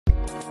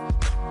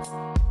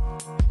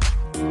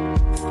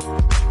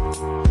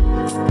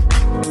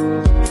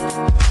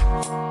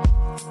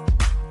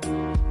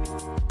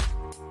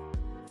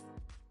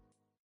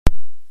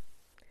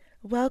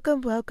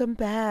Welcome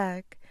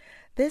back.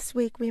 This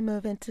week we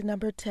move into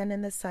number 10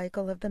 in the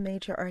cycle of the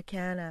major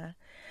arcana,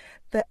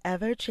 the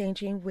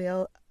ever-changing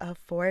Wheel of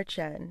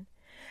Fortune.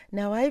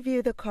 Now, I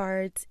view the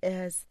cards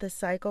as the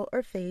cycle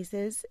or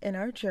phases in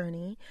our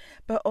journey,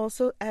 but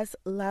also as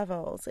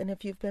levels. And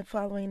if you've been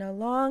following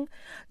along,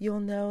 you'll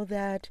know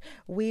that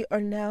we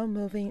are now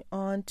moving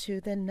on to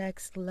the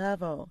next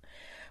level.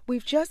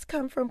 We've just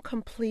come from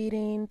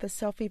completing the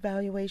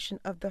self-evaluation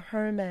of the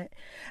Hermit,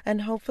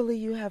 and hopefully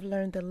you have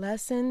learned the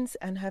lessons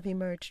and have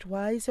emerged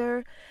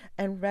wiser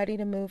and ready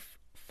to move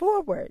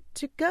forward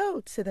to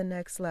go to the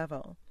next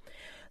level.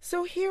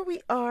 So here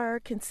we are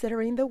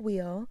considering the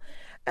wheel,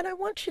 and I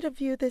want you to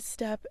view this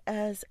step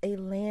as a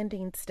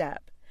landing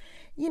step.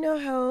 You know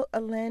how a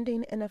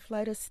landing in a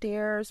flight of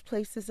stairs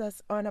places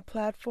us on a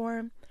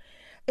platform?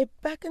 It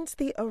beckons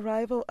the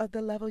arrival of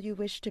the level you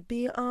wish to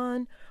be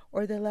on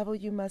or the level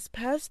you must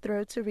pass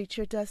through to reach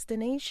your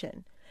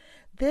destination.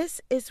 This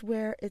is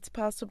where it's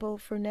possible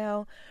for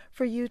now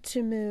for you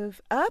to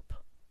move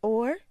up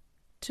or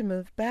to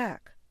move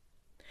back.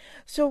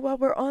 So while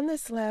we're on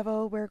this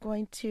level, we're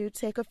going to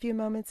take a few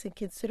moments and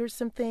consider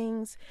some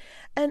things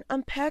and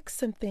unpack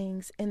some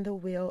things in the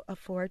Wheel of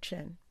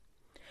Fortune.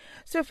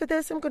 So for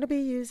this, I'm going to be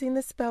using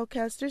the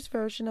Spellcaster's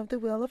version of the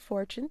Wheel of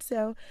Fortune.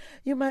 So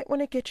you might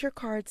want to get your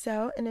cards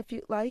out, and if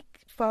you'd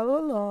like, follow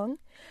along.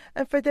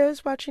 And for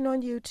those watching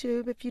on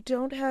YouTube, if you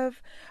don't have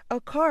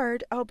a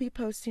card, I'll be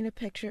posting a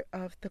picture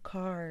of the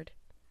card.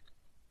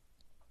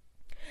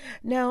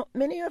 Now,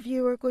 many of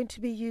you are going to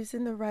be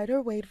using the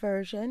Rider-Waite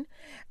version,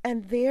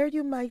 and there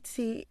you might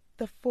see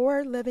the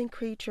 4 living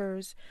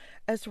creatures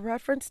as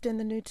referenced in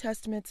the New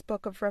Testament's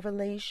book of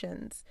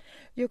Revelations.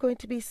 You're going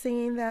to be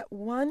seeing that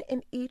one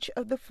in each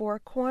of the 4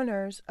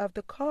 corners of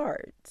the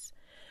card,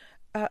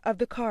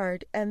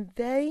 and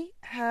they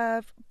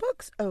have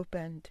books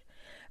opened.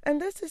 And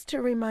this is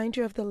to remind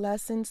you of the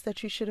lessons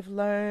that you should have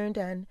learned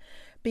and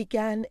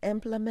began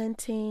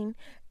implementing,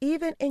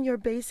 even in your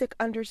basic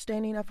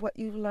understanding of what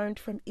you've learned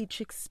from each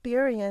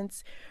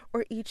experience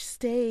or each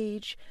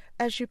stage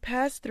as you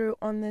pass through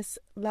on this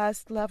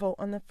last level,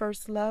 on the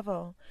first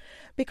level.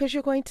 Because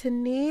you're going to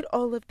need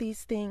all of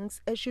these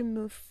things as you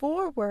move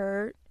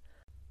forward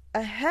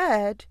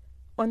ahead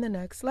on the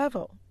next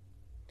level.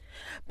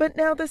 But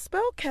now the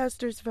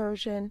Spellcaster's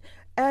version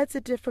adds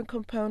a different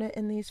component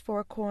in these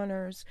 4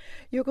 corners.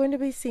 You're going to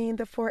be seeing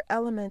the 4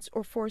 elements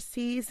or 4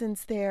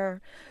 seasons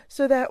there,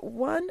 so that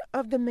one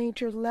of the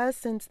major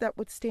lessons that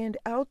would stand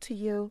out to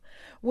you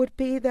would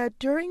be that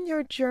during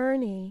your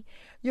journey,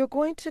 you're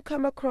going to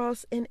come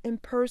across an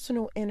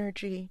impersonal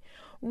energy,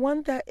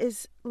 one that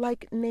is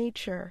like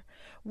nature,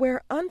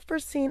 where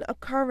unforeseen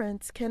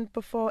occurrence can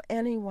befall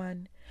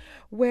anyone,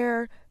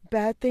 where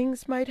bad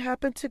things might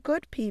happen to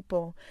good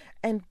people,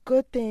 and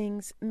good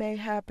things may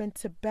happen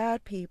to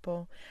bad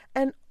people,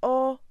 and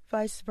all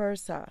vice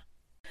versa.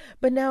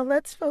 But now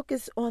let's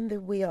focus on the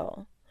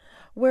wheel,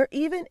 where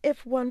even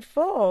if one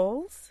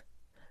falls,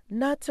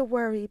 not to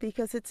worry,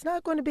 because it's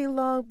not going to be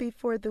long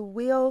before the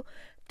wheel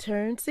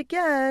turns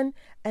again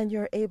and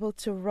you're able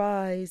to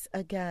rise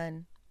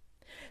again.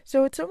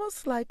 So it's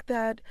almost like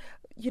that,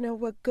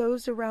 what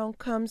goes around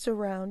comes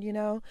around,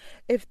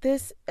 If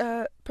this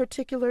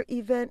particular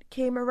event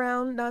came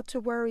around, not to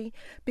worry,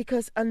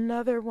 because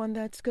another one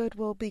that's good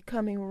will be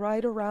coming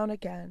right around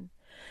again.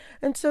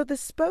 And so the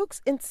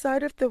spokes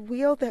inside of the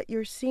wheel that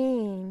you're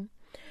seeing,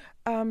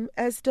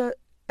 as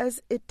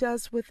it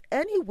does with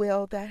any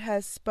wheel that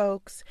has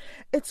spokes,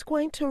 it's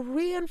going to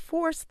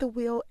reinforce the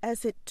wheel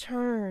as it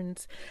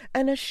turns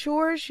and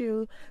assures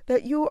you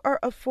that you are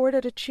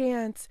afforded a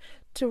chance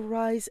to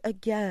rise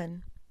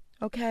again.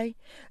 Okay?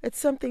 It's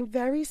something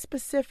very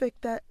specific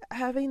that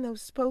having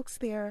those spokes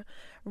there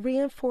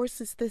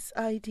reinforces this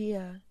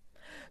idea.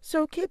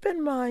 So keep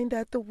in mind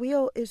that the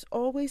wheel is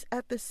always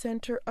at the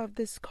center of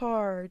this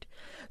card,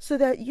 so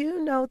that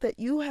you know that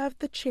you have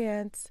the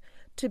chance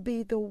to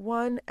be the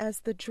one as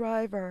the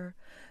driver,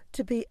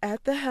 to be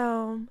at the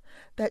helm,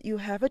 that you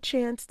have a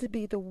chance to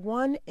be the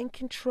one in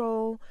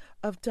control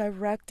of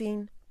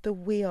directing the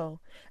wheel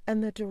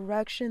and the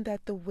direction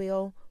that the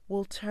wheel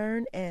will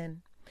turn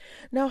in.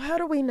 Now, how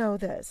do we know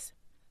this?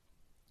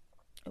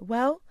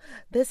 Well,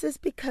 this is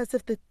because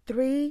of the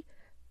 3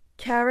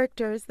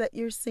 characters that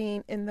you're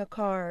seeing in the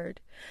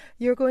card.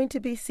 You're going to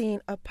be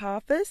seeing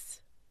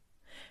Apophis,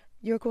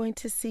 you're going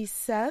to see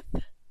Seth,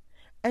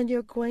 and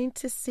you're going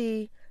to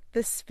see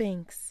the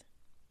Sphinx.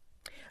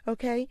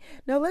 Okay,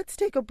 now let's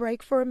take a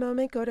break for a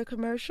moment, go to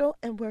commercial,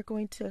 and we're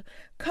going to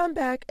come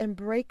back and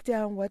break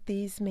down what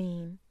these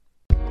mean.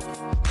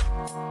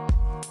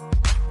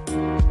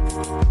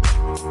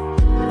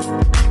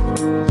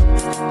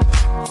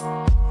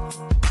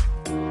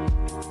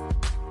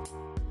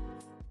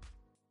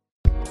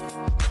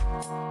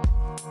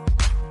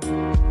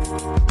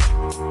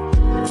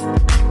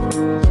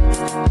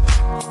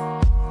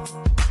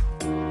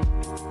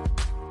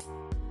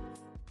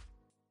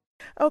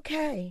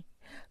 Okay,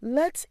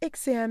 Let's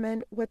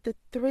examine what the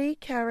three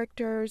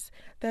characters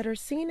that are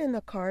seen in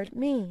the card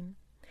mean.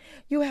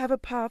 You have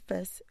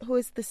Apophis, who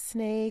is the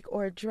snake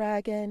or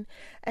dragon,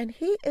 and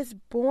he is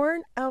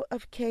born out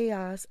of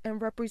chaos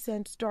and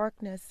represents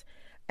darkness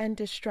and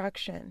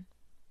destruction.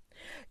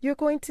 You're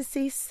going to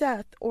see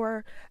Seth,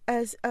 or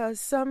as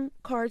some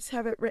cards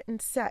have it written,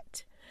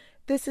 Set.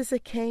 This is a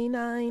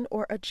canine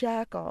or a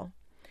jackal.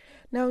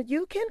 Now,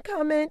 you can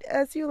comment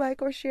as you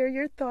like or share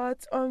your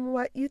thoughts on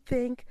what you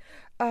think,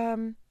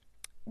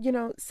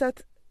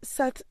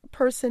 Seth's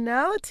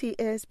personality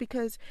is,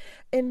 because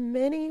in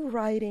many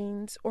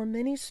writings or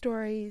many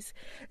stories,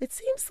 it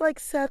seems like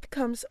Seth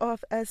comes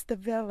off as the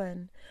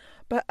villain.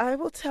 But I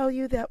will tell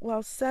you that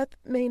while Seth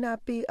may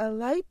not be a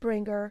light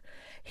bringer,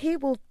 he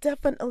will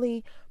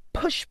definitely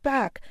push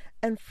back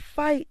and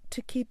fight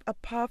to keep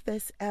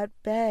Apophis at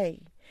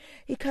bay.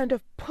 He kind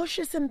of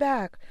pushes him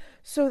back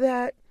so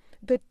that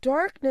the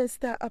darkness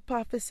that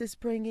Apophis is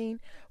bringing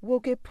will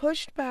get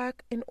pushed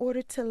back in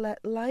order to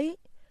let light,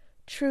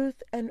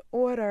 truth, and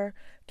order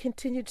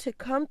continue to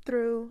come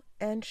through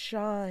and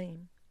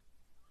shine.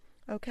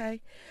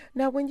 Okay?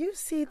 Now, when you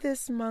see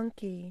this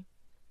monkey,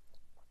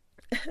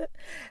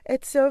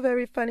 it's so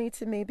very funny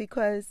to me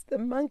because the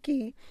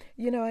monkey,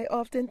 I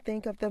often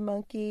think of the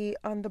monkey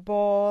on the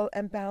ball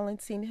and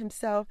balancing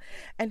himself,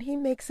 and he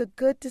makes a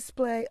good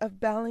display of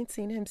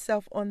balancing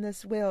himself on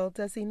this wheel,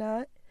 does he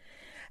not?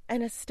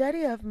 And a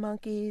study of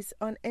monkeys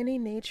on any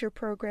nature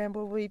program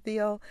will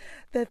reveal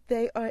that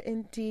they are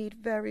indeed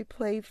very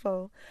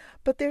playful.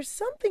 But there's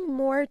something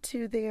more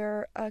to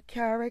their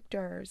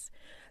characters.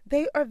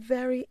 They are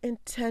very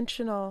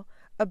intentional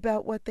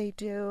about what they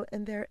do,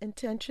 and they're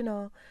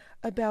intentional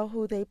about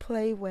who they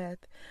play with.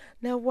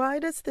 Now, why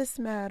does this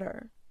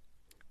matter?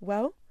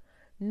 Well,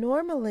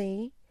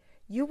 normally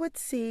you would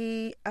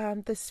see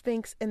the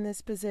Sphinx in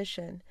this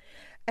position.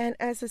 And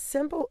as a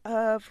symbol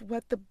of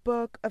what the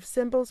Book of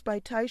Symbols by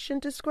Titian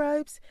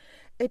describes,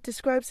 it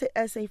describes it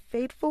as a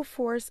fateful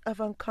force of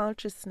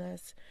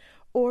unconsciousness,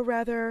 or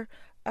rather,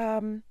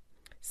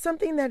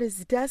 something that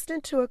is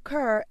destined to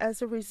occur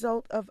as a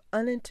result of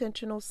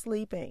unintentional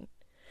sleeping.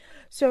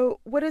 So,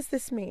 what does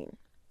this mean?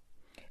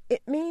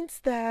 It means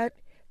that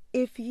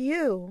if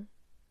you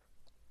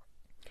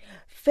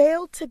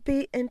fail to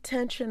be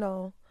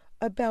intentional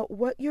about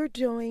what you're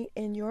doing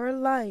in your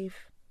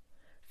life,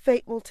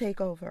 fate will take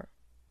over.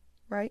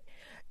 Right?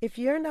 If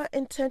you're not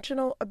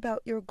intentional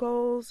about your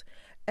goals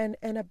and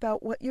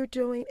about what you're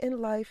doing in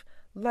life,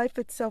 life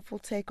itself will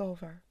take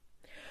over.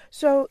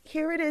 So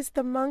here it is,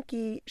 the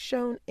monkey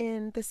shown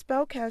in the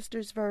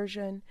Spellcaster's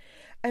version,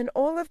 and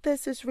all of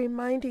this is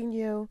reminding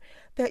you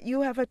that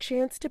you have a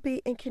chance to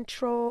be in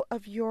control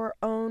of your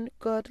own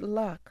good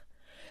luck.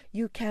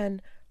 You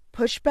can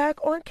push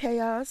back on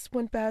chaos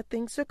when bad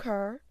things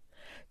occur.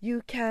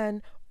 You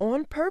can,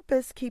 on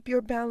purpose, keep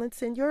your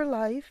balance in your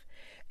life,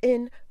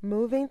 in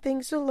moving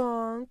things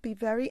along, be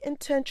very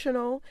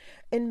intentional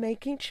in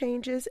making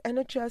changes and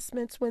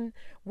adjustments when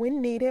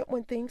needed,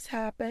 when things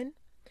happen.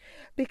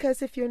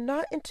 Because if you're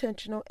not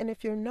intentional and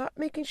if you're not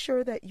making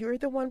sure that you're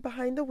the one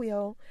behind the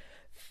wheel,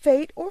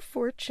 fate or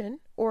fortune,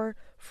 or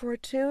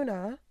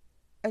fortuna,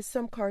 as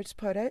some cards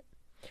put it,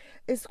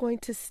 is going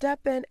to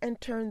step in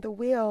and turn the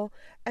wheel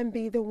and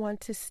be the one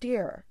to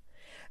steer.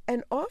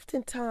 And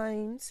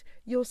oftentimes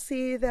you'll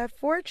see that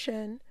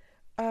fortune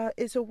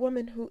is a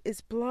woman who is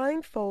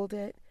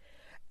blindfolded,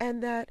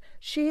 and that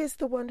she is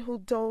the one who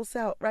doles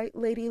out, right?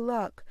 Lady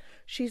Luck.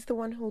 She's the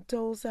one who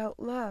doles out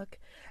luck.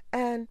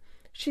 And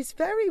she's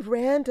very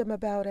random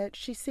about it.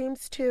 She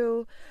seems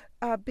to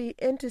be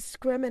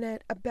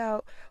indiscriminate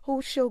about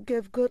who she'll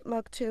give good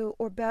luck to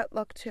or bad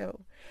luck to.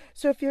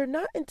 So if you're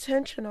not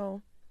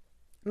intentional,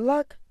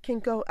 luck can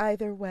go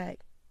either way.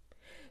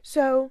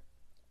 So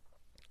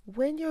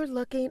when you're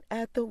looking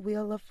at the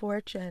Wheel of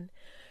Fortune,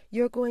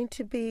 you're going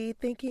to be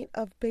thinking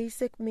of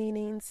basic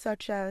meanings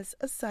such as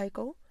a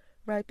cycle,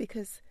 right?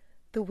 Because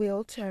the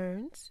wheel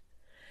turns.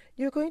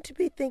 You're going to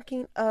be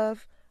thinking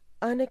of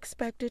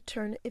unexpected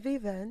turn of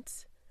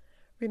events.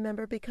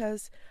 Remember,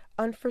 because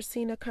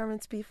unforeseen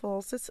occurrence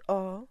befalls us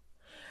all.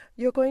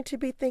 You're going to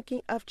be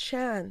thinking of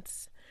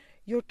chance,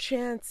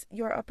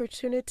 your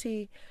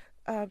opportunity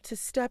to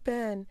step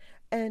in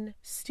and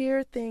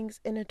steer things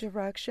in a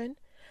direction.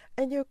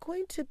 And you're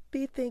going to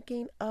be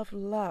thinking of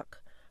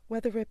luck,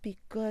 whether it be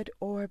good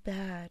or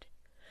bad.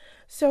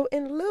 So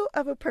in lieu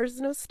of a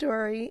personal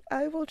story,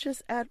 I will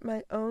just add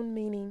my own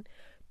meaning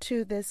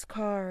to this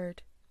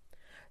card.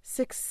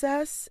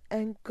 Success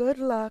and good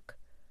luck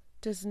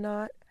does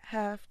not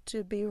have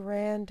to be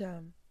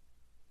random,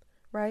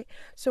 right?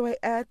 So I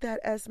add that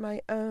as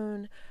my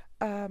own,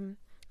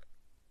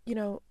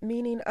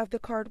 meaning of the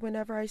card.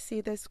 Whenever I see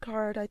this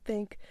card, I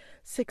think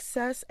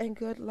success and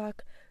good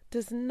luck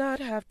does not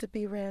have to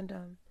be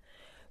random.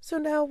 So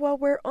now, while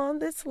we're on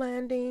this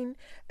landing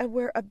and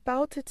we're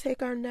about to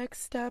take our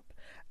next step,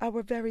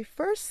 our very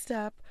first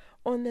step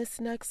on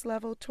this next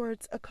level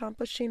towards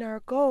accomplishing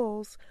our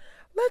goals,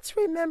 let's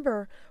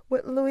remember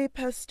what Louis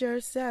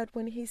Pasteur said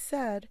when he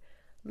said,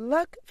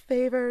 "Luck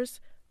favors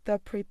the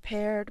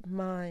prepared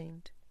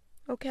mind."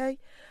 okay?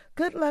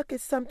 Good luck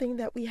is something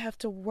that we have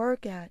to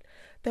work at,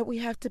 that we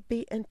have to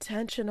be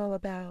intentional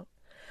about.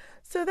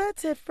 So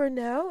that's it for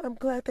now. I'm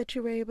glad that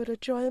you were able to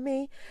join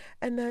me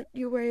and that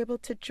you were able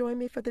to join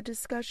me for the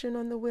discussion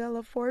on the Wheel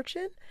of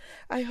Fortune.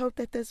 I hope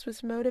that this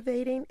was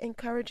motivating,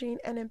 encouraging,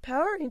 and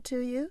empowering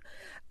to you.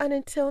 And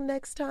until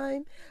next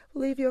time,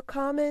 leave your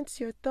comments,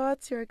 your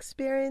thoughts, your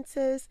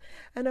experiences.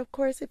 And of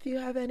course, if you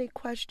have any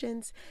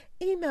questions,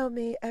 email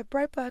me at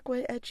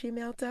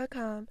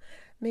brightblackwood@gmail.com.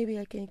 Maybe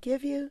I can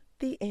give you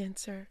the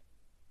answer.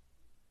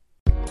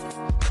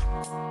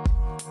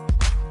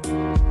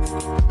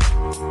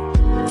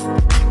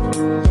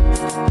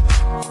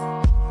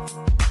 Thank you.